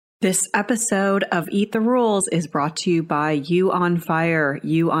This episode of Eat the Rules is brought to you by You on Fire.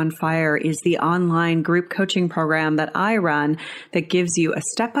 You on Fire is the online group coaching program that I run that gives you a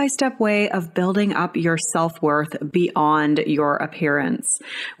step-by-step way of building up your self-worth beyond your appearance.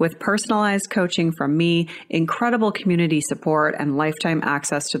 With personalized coaching from me, incredible community support, and lifetime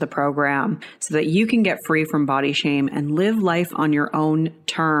access to the program so that you can get free from body shame and live life on your own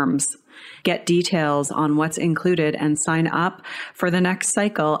terms. Get details on what's included and sign up for the next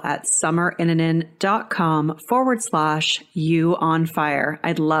cycle at summerinnanen.com/you on fire.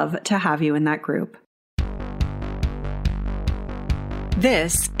 I'd love to have you in that group.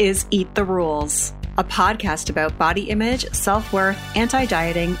 This is Eat the Rules, a podcast about body image, self-worth,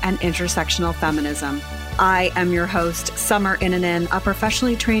 anti-dieting, and intersectional feminism. I am your host, Summer Innanen, a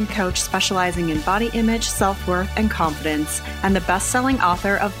professionally trained coach specializing in body image, self-worth, and confidence, and the best-selling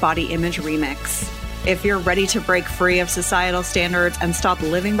author of Body Image Remix. If you're ready to break free of societal standards and stop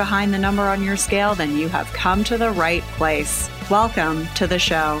living behind the number on your scale, then you have come to the right place. Welcome to the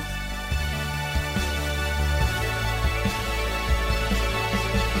show.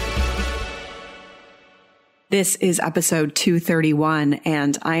 This is episode 231,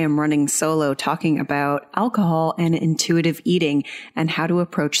 and I am running solo talking about alcohol and intuitive eating and how to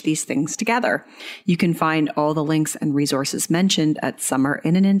approach these things together. You can find all the links and resources mentioned at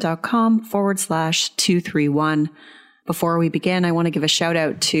summerinnanen.com/231. Before we begin, I want to give a shout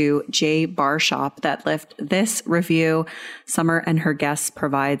out to Jay Barshop that left this review. Summer and her guests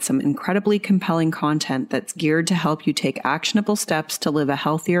provide some incredibly compelling content that's geared to help you take actionable steps to live a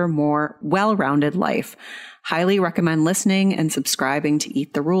healthier, more well-rounded life. Highly recommend listening and subscribing to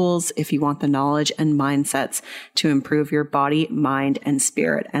Eat the Rules if you want the knowledge and mindsets to improve your body, mind, and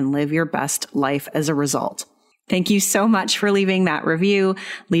spirit and live your best life as a result. Thank you so much for leaving that review.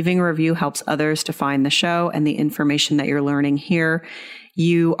 Leaving a review helps others to find the show and the information that you're learning here.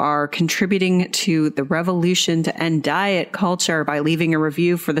 You are contributing to the revolution to end diet culture by leaving a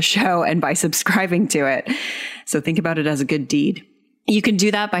review for the show and by subscribing to it. So think about it as a good deed. You can do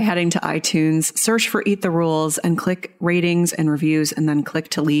that by heading to iTunes, search for Eat the Rules, and click ratings and reviews, and then click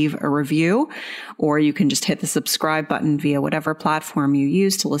to leave a review. Or you can just hit the subscribe button via whatever platform you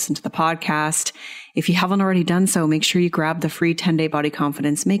use to listen to the podcast. If you haven't already done so, make sure you grab the free 10-day body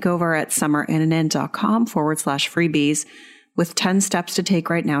confidence makeover at summerinnanen.com/freebies with 10 steps to take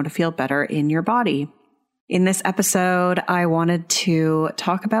right now to feel better in your body. In this episode, I wanted to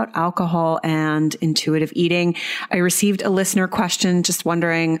talk about alcohol and intuitive eating. I received a listener question just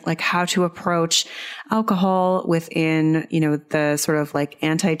wondering how to approach alcohol within, the sort of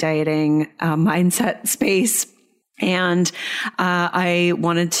anti-dieting mindset space. And I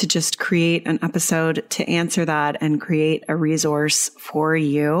wanted to just create an episode to answer that and create a resource for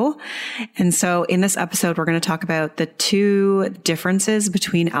you. And so in this episode, we're going to talk about the two differences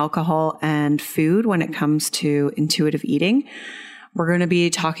between alcohol and food when it comes to intuitive eating. We're going to be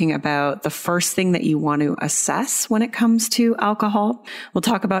talking about the first thing that you want to assess when it comes to alcohol. We'll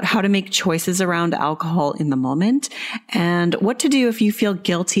talk about how to make choices around alcohol in the moment and what to do if you feel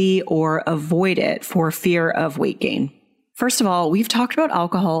guilty or avoid it for fear of weight gain. First of all, we've talked about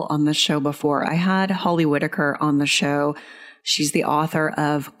alcohol on the show before. I had Holly Whitaker on the show. She's the author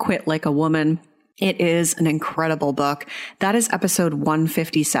of Quit Like a Woman. It is an incredible book. That is episode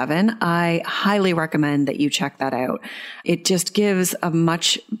 157. I highly recommend that you check that out. It just gives a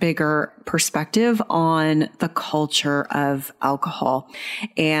much bigger perspective on the culture of alcohol.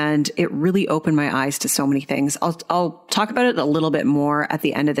 And it really opened my eyes to so many things. I'll talk about it a little bit more at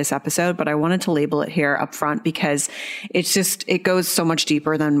the end of this episode, but I wanted to label it here up front because it goes so much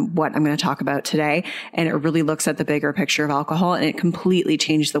deeper than what I'm going to talk about today. And it really looks at the bigger picture of alcohol, and it completely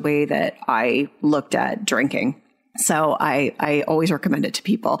changed the way that I looked at drinking. So I always recommend it to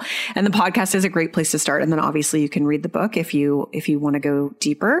people. And the podcast is a great place to start. And then obviously you can read the book if you want to go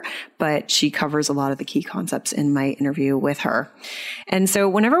deeper, but she covers a lot of the key concepts in my interview with her. And so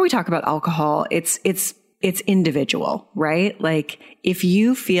whenever we talk about alcohol, it's individual, right? If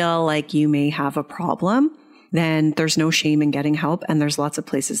you feel like you may have a problem, then there's no shame in getting help. And there's lots of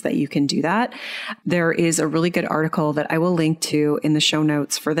places that you can do that. There is a really good article that I will link to in the show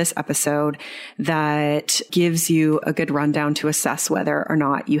notes for this episode that gives you a good rundown to assess whether or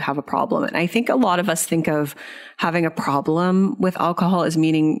not you have a problem. And I think a lot of us think of having a problem with alcohol as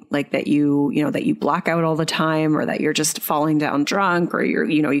meaning that you black out all the time, or that you're just falling down drunk, or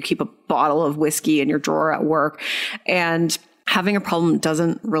you keep a bottle of whiskey in your drawer at work. And having a problem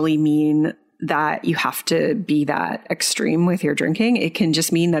doesn't really mean that you have to be that extreme with your drinking. It can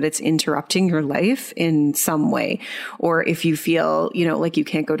just mean that it's interrupting your life in some way. Or if you feel, like you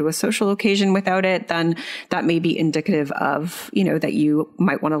can't go to a social occasion without it, then that may be indicative of, that you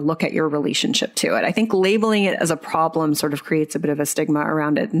might want to look at your relationship to it. I think labeling it as a problem sort of creates a bit of a stigma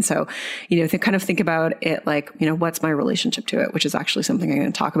around it. And so, kind of think about it like, what's my relationship to it, which is actually something I'm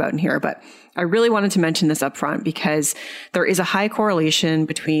going to talk about in here. But I really wanted to mention this up front because there is a high correlation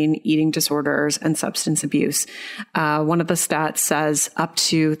between eating disorders and substance abuse. One of the stats says up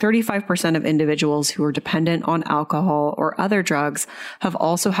to 35% of individuals who are dependent on alcohol or other drugs have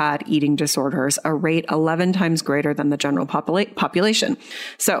also had eating disorders, a rate 11 times greater than the general population.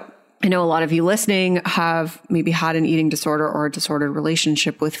 So I know a lot of you listening have maybe had an eating disorder or a disordered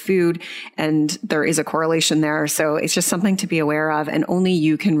relationship with food, and there is a correlation there. So it's just something to be aware of, and only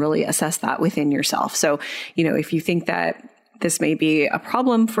you can really assess that within yourself. So, if you think that this may be a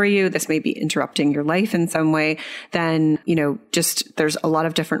problem for you, this may be interrupting your life in some way, then, there's a lot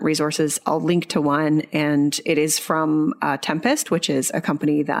of different resources. I'll link to one, and it is from Tempest, which is a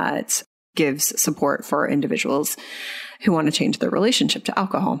company that gives support for individuals who want to change their relationship to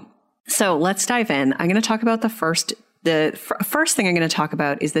alcohol. So let's dive in. I'm going to talk about the first thing I'm going to talk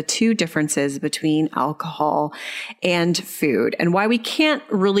about is the two differences between alcohol and food and why we can't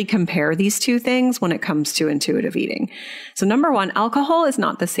really compare these two things when it comes to intuitive eating. So number one, alcohol is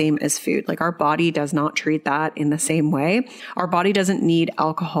not the same as food. Like our body does not treat that in the same way. Our body doesn't need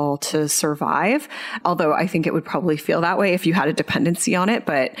alcohol to survive, although I think it would probably feel that way if you had a dependency on it.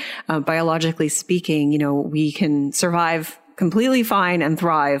 But biologically speaking, we can survive completely fine and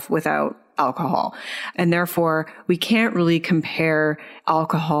thrive without alcohol. And therefore, we can't really compare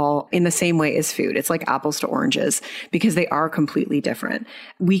alcohol in the same way as food. It's like apples to oranges because they are completely different.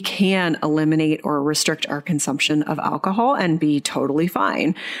 We can eliminate or restrict our consumption of alcohol and be totally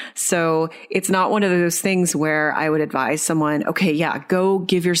fine. So it's not one of those things where I would advise someone, okay, yeah, go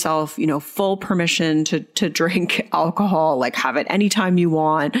give yourself, full permission to drink alcohol, like have it anytime you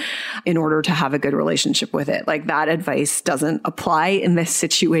want in order to have a good relationship with it. Like that advice doesn't apply in this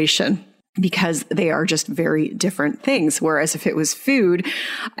situation, because they are just very different things. Whereas if it was food,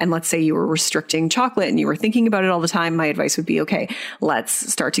 and let's say you were restricting chocolate and you were thinking about it all the time, my advice would be, okay, let's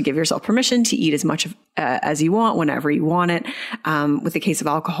start to give yourself permission to eat as much as you want, whenever you want it. With the case of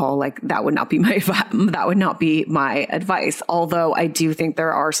alcohol, like that would not be my advice. Although I do think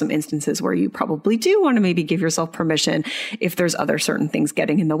there are some instances where you probably do want to maybe give yourself permission if there's other certain things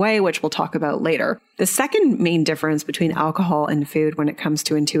getting in the way, which we'll talk about later. The second main difference between alcohol and food when it comes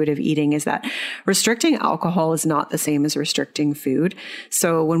to intuitive eating is that restricting alcohol is not the same as restricting food.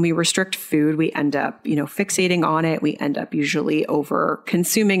 So when we restrict food, we end up, fixating on it. We end up usually over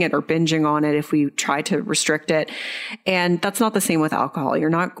consuming it or binging on it if we try to restrict it. And that's not the same with alcohol. You're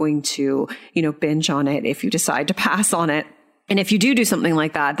not going to, binge on it if you decide to pass on it. And if you do something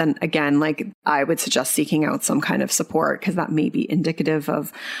like that, then again, like I would suggest seeking out some kind of support, because that may be indicative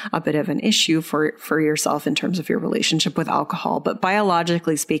of a bit of an issue for yourself in terms of your relationship with alcohol. But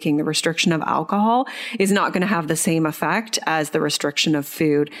biologically speaking, the restriction of alcohol is not going to have the same effect as the restriction of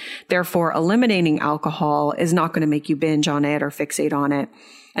food. Therefore, eliminating alcohol is not going to make you binge on it or fixate on it.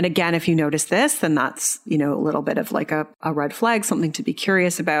 And again, if you notice this, then that's, a little bit of like a red flag, something to be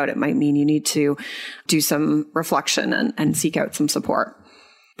curious about. It might mean you need to do some reflection and seek out some support.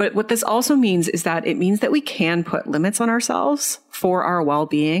 But what this also means is that it means that we can put limits on ourselves for our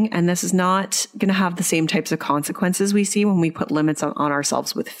well-being. And this is not going to have the same types of consequences we see when we put limits on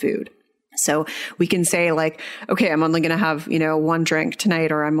ourselves with food. So we can say like, okay, I'm only going to have, one drink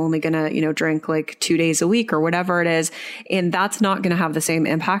tonight, or I'm only going to, drink like 2 days a week or whatever it is. And that's not going to have the same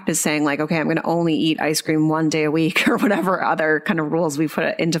impact as saying like, okay, I'm going to only eat ice cream 1 day a week or whatever other kind of rules we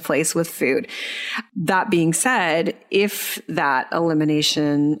put into place with food. That being said, if that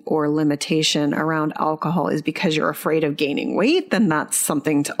elimination or limitation around alcohol is because you're afraid of gaining weight, then that's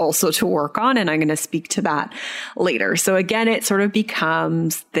something to work on. And I'm going to speak to that later. So again, it sort of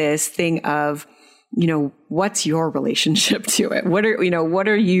becomes this thing of, what's your relationship to it?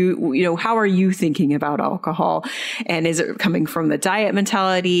 How are you thinking about alcohol? And is it coming from the diet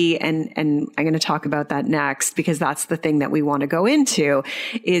mentality? And I'm going to talk about that next, because that's the thing that we want to go into,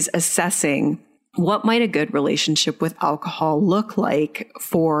 is assessing what might a good relationship with alcohol look like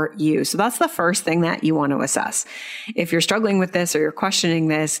for you. So that's the first thing that you want to assess. If you're struggling with this or you're questioning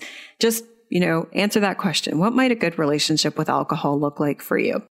this, just, answer that question. What might a good relationship with alcohol look like for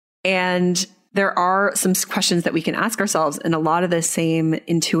you? And there are some questions that we can ask ourselves, and a lot of the same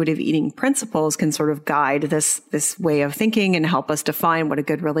intuitive eating principles can sort of guide this way of thinking and help us define what a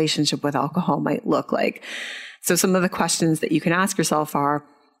good relationship with alcohol might look like. So some of the questions that you can ask yourself are,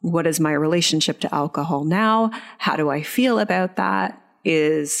 What is my relationship to alcohol now? How do I feel about that?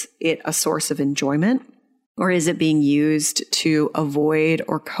 Is it a source of enjoyment, or is it being used to avoid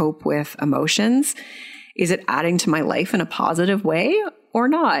or cope with emotions? Is it adding to my life in a positive way or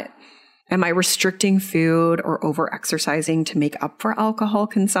not? Am I restricting food or over-exercising to make up for alcohol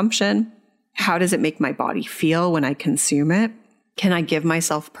consumption? How does it make my body feel when I consume it? Can I give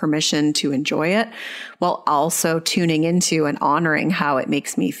myself permission to enjoy it while also tuning into and honoring how it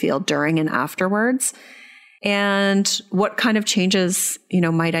makes me feel during and afterwards? And what kind of changes,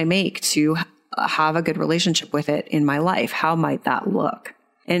 might I make to have a good relationship with it in my life? How might that look?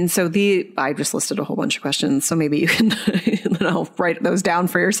 And so I just listed a whole bunch of questions. So maybe you can write those down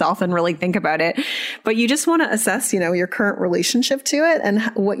for yourself and really think about it. But you just want to assess, your current relationship to it and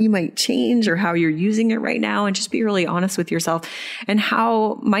what you might change or how you're using it right now, and just be really honest with yourself. And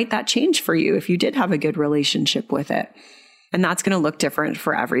how might that change for you if you did have a good relationship with it? And that's going to look different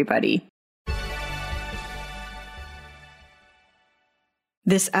for everybody.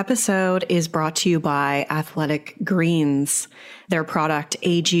 This episode is brought to you by Athletic Greens. Their product,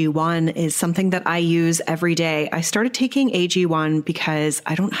 AG1, is something that I use every day. I started taking AG1 because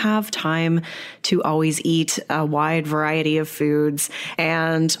I don't have time to always eat a wide variety of foods.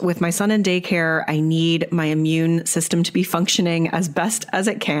 And with my son in daycare, I need my immune system to be functioning as best as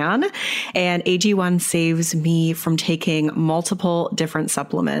it can. And AG1 saves me from taking multiple different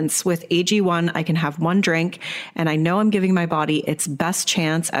supplements. With AG1, I can have one drink, and I know I'm giving my body its best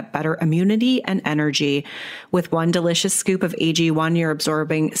chance at better immunity and energy. With one delicious scoop of AG1, you're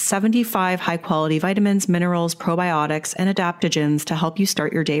absorbing 75 high-quality vitamins, minerals, probiotics, and adaptogens to help you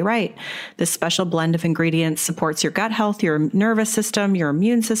start your day right. This special blend of ingredients supports your gut health, your nervous system, your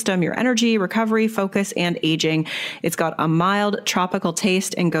immune system, your energy, recovery, focus, and aging. It's got a mild tropical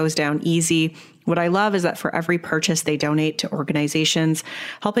taste and goes down easy. What I love is that for every purchase, they donate to organizations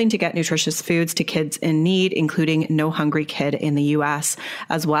helping to get nutritious foods to kids in need, including No Hungry Kid in the U.S.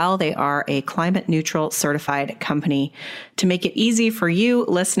 As well, they are a climate neutral certified company. To make it easy for you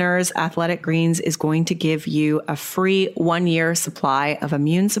listeners, Athletic Greens is going to give you a free 1-year supply of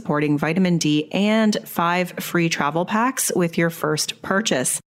immune supporting vitamin D and 5 free travel packs with your first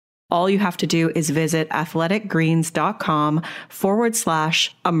purchase. All you have to do is visit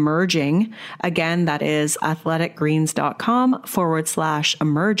athleticgreens.com/emerging. Again, that is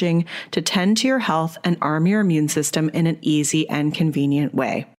athleticgreens.com/emerging to tend to your health and arm your immune system in an easy and convenient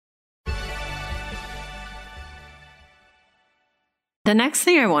way. The next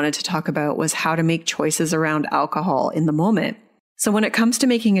thing I wanted to talk about was how to make choices around alcohol in the moment. So when it comes to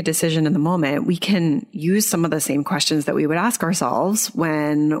making a decision in the moment, we can use some of the same questions that we would ask ourselves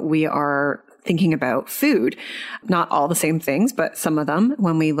when we are thinking about food. Not all the same things, but some of them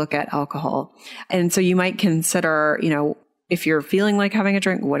when we look at alcohol. And so you might consider, if you're feeling like having a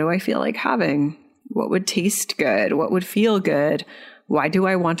drink, what do I feel like having? What would taste good? What would feel good? Why do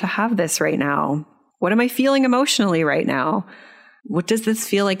I want to have this right now? What am I feeling emotionally right now? What does this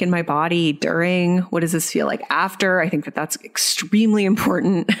feel like in my body during? What does this feel like after? I think that that's extremely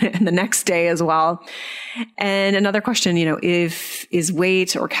important, and the next day as well. And another question, is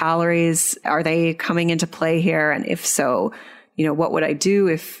weight or calories, are they coming into play here? And if so, what would I do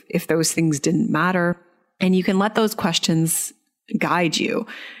if those things didn't matter? And you can let those questions guide you.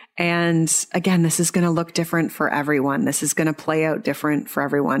 And again, this is going to look different for everyone. This is going to play out different for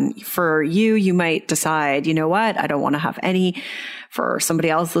everyone. For you, you might decide, you know what, I don't want to have any. For somebody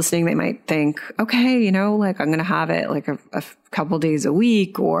else listening, they might think, okay, I'm going to have it like a couple days a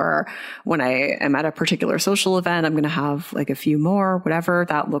week, or when I am at a particular social event, I'm going to have like a few more, whatever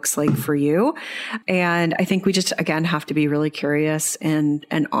that looks like for you. And I think we just, again, have to be really curious and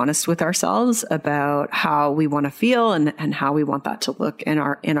honest with ourselves about how we want to feel and how we want that to look in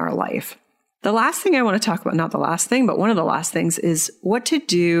our life. The last thing I want to talk about, not the last thing, but one of the last things, is what to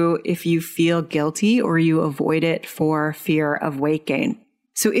do if you feel guilty or you avoid it for fear of weight gain.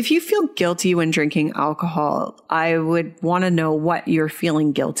 So if you feel guilty when drinking alcohol, I would want to know what you're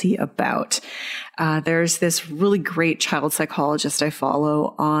feeling guilty about. There's this really great child psychologist I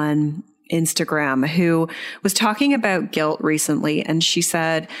follow on Instagram who was talking about guilt recently. And she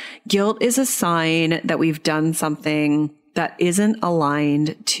said, guilt is a sign that we've done something that isn't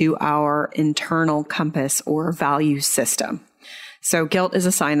aligned to our internal compass or value system. So guilt is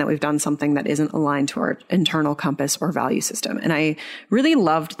a sign that we've done something that isn't aligned to our internal compass or value system. And I really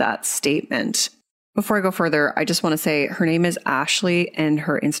loved that statement. Before I go further, I just want to say her name is Ashley and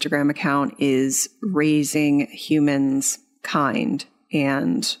her Instagram account is Raising Humans Kind.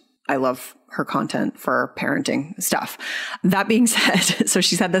 And I love her content for parenting stuff. That being said, so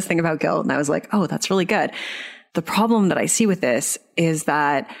she said this thing about guilt and I was like, oh, that's really good. The problem that I see with this is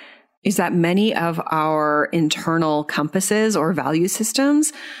that many of our internal compasses or value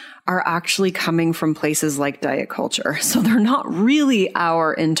systems are actually coming from places like diet culture. So they're not really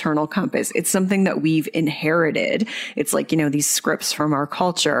our internal compass. It's something that we've inherited. It's like, these scripts from our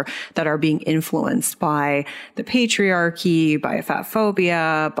culture that are being influenced by the patriarchy, by fat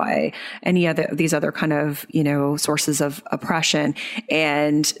phobia, by these other kind of, sources of oppression.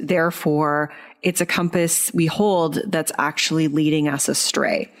 And therefore, it's a compass we hold that's actually leading us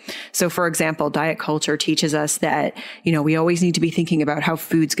astray. So for example, diet culture teaches us that, we always need to be thinking about how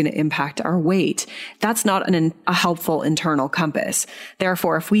food's going to impact our weight. That's not a helpful internal compass.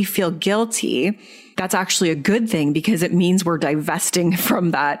 Therefore, if we feel guilty, that's actually a good thing because it means we're divesting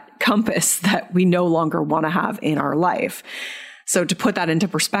from that compass that we no longer want to have in our life. So to put that into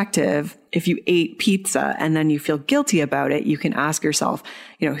perspective, if you ate pizza and then you feel guilty about it, you can ask yourself,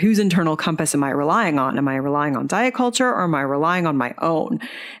 whose internal compass am I relying on? Am I relying on diet culture or am I relying on my own?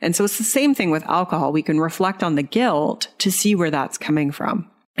 And so it's the same thing with alcohol. We can reflect on the guilt to see where that's coming from.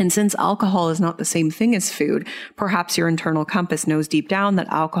 And since alcohol is not the same thing as food, perhaps your internal compass knows deep down that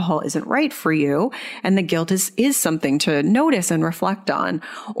alcohol isn't right for you. And the guilt is something to notice and reflect on.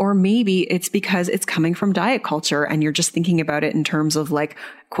 Or maybe it's because it's coming from diet culture and you're just thinking about it in terms of like,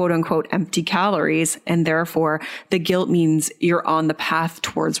 quote unquote, empty calories. And therefore the guilt means you're on the path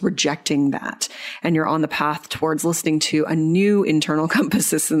towards rejecting that. And you're on the path towards listening to a new internal compass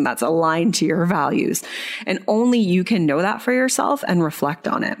system that's aligned to your values. And only you can know that for yourself and reflect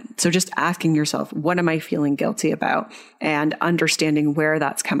on it. So just asking yourself, what am I feeling guilty about? And understanding where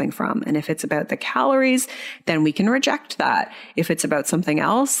that's coming from. And if it's about the calories, then we can reject that. If it's about something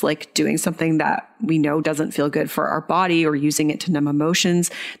else, like doing something that we know doesn't feel good for our body or using it to numb emotions,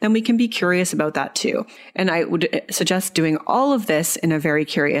 then we can be curious about that too. And I would suggest doing all of this in a very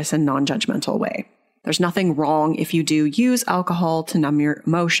curious and non-judgmental way. There's nothing wrong if you do use alcohol to numb your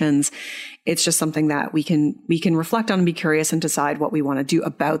emotions. It's just something that we can reflect on and be curious and decide what we want to do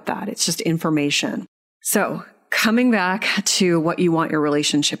about that. It's just information. So coming back to what you want your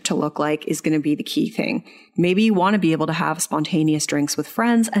relationship to look like is going to be the key thing. Maybe you want to be able to have spontaneous drinks with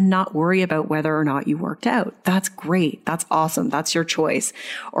friends and not worry about whether or not you worked out. That's great. That's awesome. That's your choice.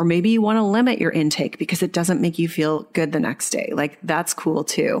 Or maybe you want to limit your intake because it doesn't make you feel good the next day. Like that's cool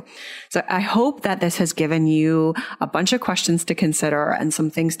too. So I hope that this has given you a bunch of questions to consider and some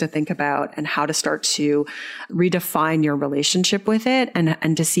things to think about and how to start to redefine your relationship with it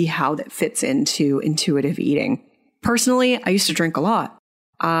and to see how that fits into intuitive eating. Personally, I used to drink a lot.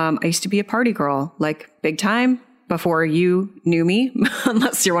 I used to be a party girl, like big time before you knew me,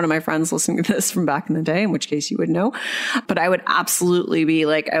 unless you're one of my friends listening to this from back in the day, in which case you would know. But I would absolutely be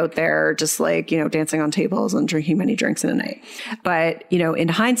like out there, just like, dancing on tables and drinking many drinks in a night. But, in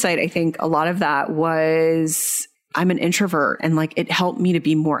hindsight, I think a lot of that was I'm an introvert and like it helped me to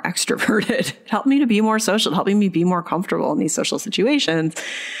be more extroverted. It helped me to be more social. It helped me be more comfortable in these social situations.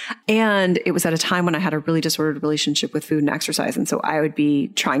 And it was at a time when I had a really disordered relationship with food and exercise. And so I would be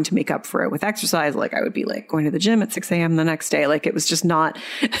trying to make up for it with exercise. Like I would be like going to the gym at 6 a.m. the next day. Like it was just not,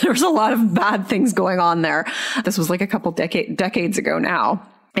 there was a lot of bad things going on there. This was like a couple decades ago now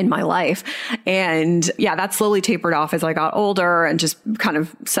in my life. And yeah, that slowly tapered off as I got older and just kind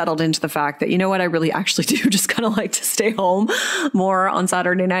of settled into the fact that, I really actually do just kind of like to stay home more on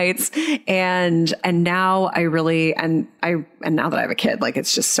Saturday nights. And now I really, and now that I have a kid, like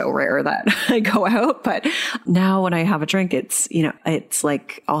it's just so rare that I go out. But now when I have a drink, it's, it's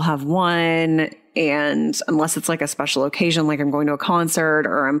like I'll have one. And unless it's like a special occasion, like I'm going to a concert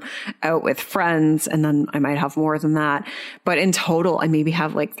or I'm out with friends, and then I might have more than that. But in total, I maybe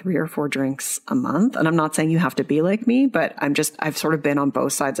have like 3 or 4 drinks a month. And I'm not saying you have to be like me, but I've sort of been on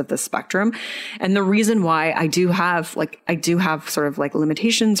both sides of the spectrum. And the reason why I do have sort of like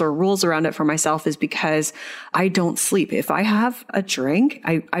limitations or rules around it for myself is because I don't sleep. If I have a drink,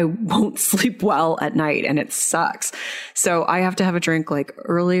 I won't sleep well at night and it sucks. So I have to have a drink like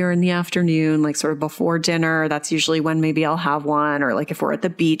earlier in the afternoon, like sort of before dinner. That's usually when maybe I'll have one, or like if we're at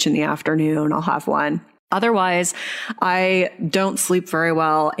the beach in the afternoon, I'll have one. Otherwise, I don't sleep very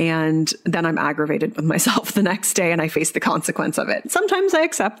well, and then I'm aggravated with myself the next day and I face the consequence of it. Sometimes I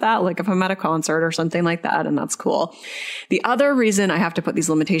accept that, like if I'm at a concert or something like that, and that's cool. The other reason I have to put these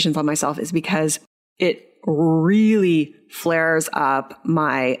limitations on myself is because it really flares up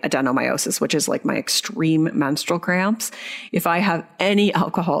my adenomyosis, which is like my extreme menstrual cramps. If I have any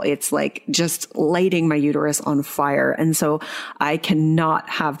alcohol, it's like just lighting my uterus on fire. And so I cannot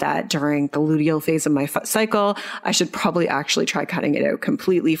have that during the luteal phase of my cycle. I should probably actually try cutting it out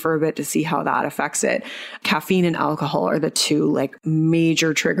completely for a bit to see how that affects it. Caffeine and alcohol are the two like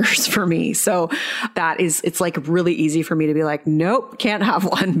major triggers for me. So it's like really easy for me to be like, nope, can't have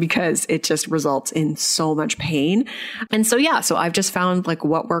one, because it just results in so much pain. And so, so I've just found like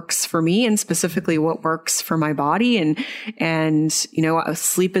what works for me, and specifically what works for my body. And,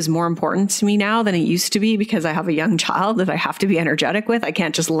 sleep is more important to me now than it used to be, because I have a young child that I have to be energetic with. I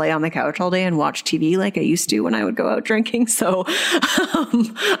can't just lay on the couch all day and watch TV like I used to when I would go out drinking. So,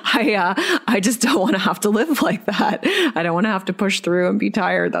 I just don't want to have to live like that. I don't want to have to push through and be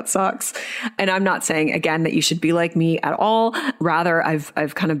tired. That sucks. And I'm not saying again that you should be like me at all. Rather,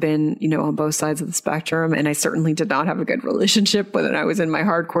 I've kind of been, on both sides of the spectrum, and I certainly did not have a good relationship when I was in my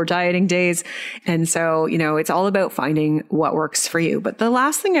hardcore dieting days. And so, it's all about finding what works for you. But the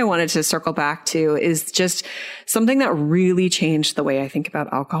last thing I wanted to circle back to is just something that really changed the way I think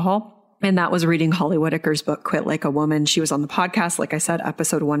about alcohol. And that was reading Holly Whitaker's book, Quit Like a Woman. She was on the podcast, like I said,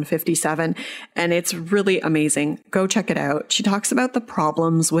 episode 157, and it's really amazing. Go check it out. She talks about the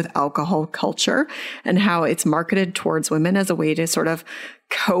problems with alcohol culture and how it's marketed towards women as a way to sort of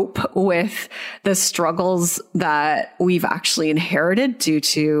cope with the struggles that we've actually inherited due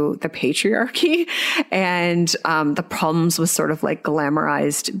to the patriarchy, and the problems with sort of like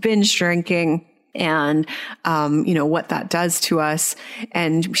glamorized binge drinking, and, what that does to us.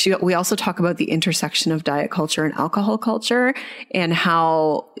 And we also talk about the intersection of diet culture and alcohol culture, and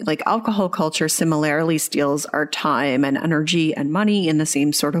how like alcohol culture similarly steals our time and energy and money in the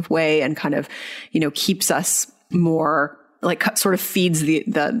same sort of way, and kind of, keeps us more like sort of feeds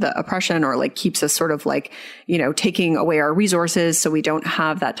the oppression, or like keeps us sort of like, taking away our resources. So we don't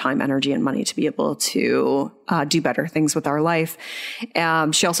have that time, energy, and money to be able to do better things with our life.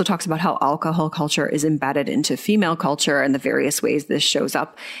 She also talks about how alcohol culture is embedded into female culture and the various ways this shows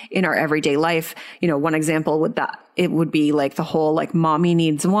up in our everyday life. One example it would be like the whole like mommy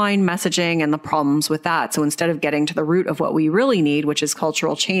needs wine messaging and the problems with that. So instead of getting to the root of what we really need, which is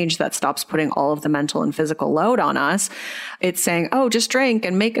cultural change that stops putting all of the mental and physical load on us, it's saying, oh, just drink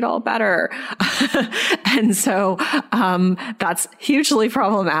and make it all better. And so that's hugely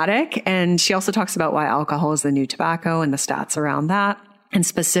problematic. And she also talks about why alcohol is the new tobacco and the stats around that, and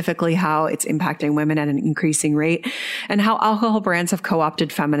specifically how it's impacting women at an increasing rate, and how alcohol brands have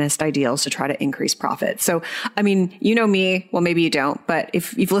co-opted feminist ideals to try to increase profit. So, I mean, you know me, well, maybe you don't, but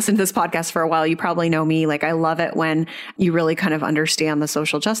if you've listened to this podcast for a while, you probably know me. Like, I love it when you really kind of understand the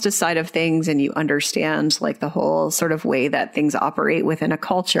social justice side of things, and you understand like the whole sort of way that things operate within a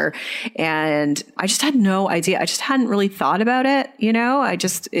culture. And I just had no idea. I just hadn't really thought about it,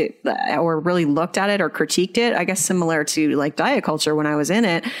 or really looked at it or critiqued it. I guess similar to like diet culture when I was in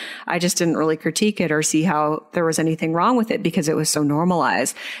it, I just didn't really critique it or see how there was anything wrong with it because it was so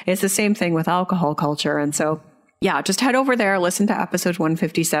normalized. It's the same thing with alcohol culture. And so, just head over there, listen to episode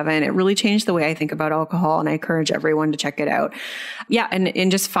 157. It really changed the way I think about alcohol, and I encourage everyone to check it out.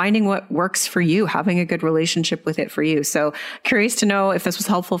 And just finding what works for you, having a good relationship with it for you. So curious to know if this was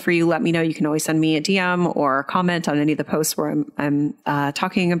helpful for you. Let me know. You can always send me a DM or comment on any of the posts where I'm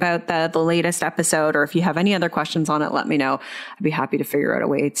talking about the latest episode, or if you have any other questions on it, let me know. I'd be happy to figure out a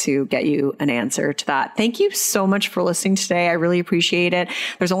way to get you an answer to that. Thank you so much for listening today. I really appreciate it.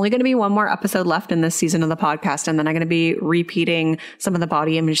 There's only going to be one more episode left in this season of the podcast, and then I'm going to be repeating some of the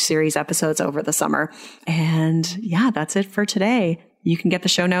body image series episodes over the summer. And that's it for today. You can get the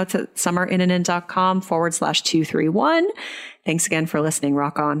show notes at summerinnanen.com/231. Thanks again for listening.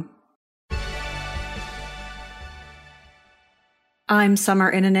 Rock on. I'm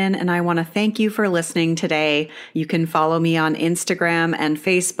Summer Innanen, and I want to thank you for listening today. You can follow me on Instagram and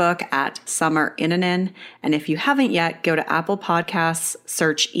Facebook at Summer Innanen. And if you haven't yet, go to Apple Podcasts,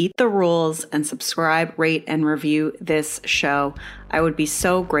 search Eat the Rules, and subscribe, rate, and review this show. I would be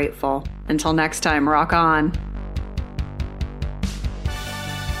so grateful. Until next time, rock on.